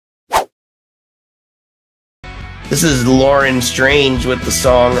This is Lauren Strange with the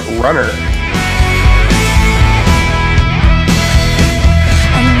song Runner.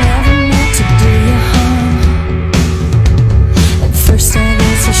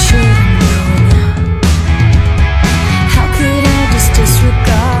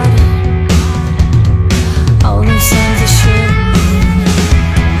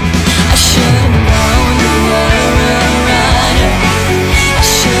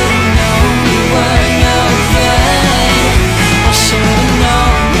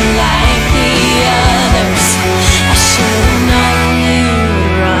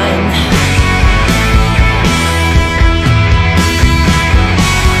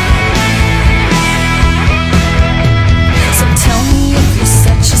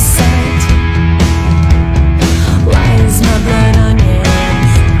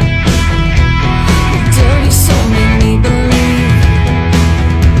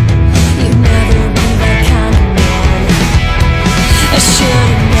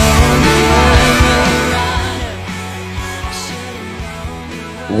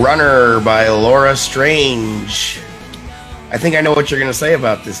 Runner by Laura Strange. I think I know what you're going to say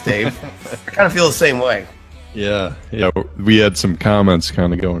about this, Dave. I kind of feel the same way. Yeah. We had some comments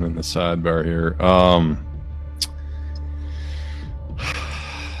kind of going in the sidebar here. All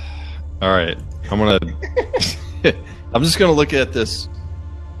right. I'm just going to look at this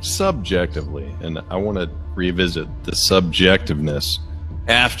subjectively, and I want to revisit the subjectiveness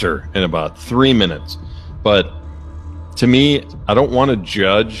in about 3 minutes. But to me, I don't want to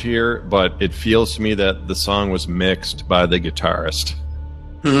judge here, but it feels to me that the song was mixed by the guitarist.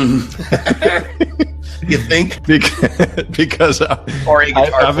 You think? Because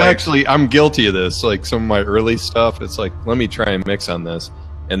I'm guilty of this. Like some of my early stuff, it's like, let me try and mix on this.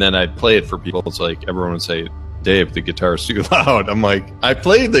 And then I'd play it for people. It's like everyone would say, Dave, the guitar's too loud. I'm like, I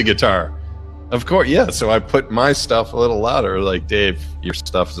played the guitar. Of course, yeah. So I put my stuff a little louder. Like, Dave, your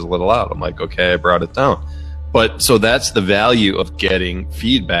stuff is a little loud. I'm like, okay, I brought it down. But so that's the value of getting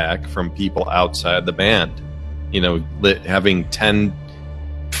feedback from people outside the band. You know, having 10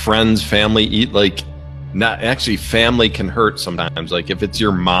 friends, family eat, like, not actually, family can hurt sometimes. Like if it's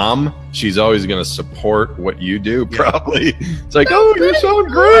your mom, she's always going to support what you do. Probably. It's like, oh, you're so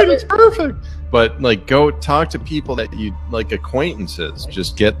great. It's perfect. But like, go talk to people that you like, acquaintances.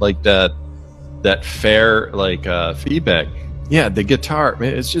 Just get like that fair, like, feedback. Yeah, the guitar,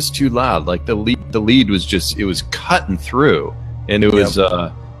 man, it's just too loud. Like the lead was just, it was cutting through, and it was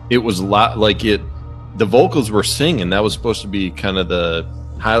loud. Like the vocals were singing. That was supposed to be kind of the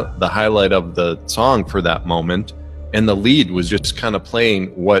highlight of the song for that moment, and the lead was just kind of playing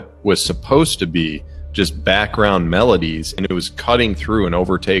what was supposed to be just background melodies, and it was cutting through and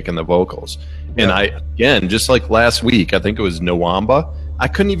overtaking the vocals. And again, just like last week, I think it was Nwamba, I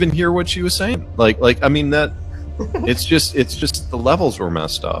couldn't even hear what she was saying. Like I mean that. It's just the levels were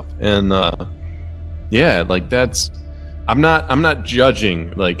messed up, and yeah, like that's. I'm not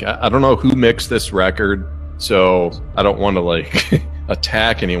judging. Like I don't know who mixed this record, so I don't want to like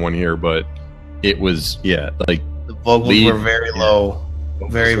attack anyone here, but it was like the vocals were very low,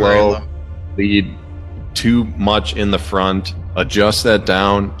 very low. Lead too much in the front. Adjust that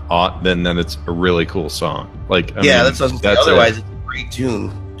down, then it's a really cool song. Like I mean, that's what I was saying. Otherwise, it's a great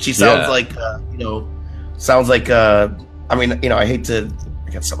tune. She sounds like Sounds like, I mean, you know, I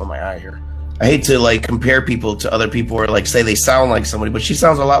got something in my eye here. I hate to like compare people to other people or like say they sound like somebody, but she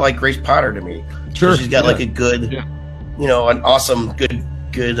sounds a lot like Grace Potter to me. Sure. She's got like a good, you know, an awesome, good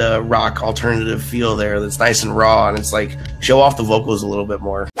rock alternative feel there that's nice and raw. And it's like, show off the vocals a little bit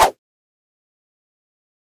more.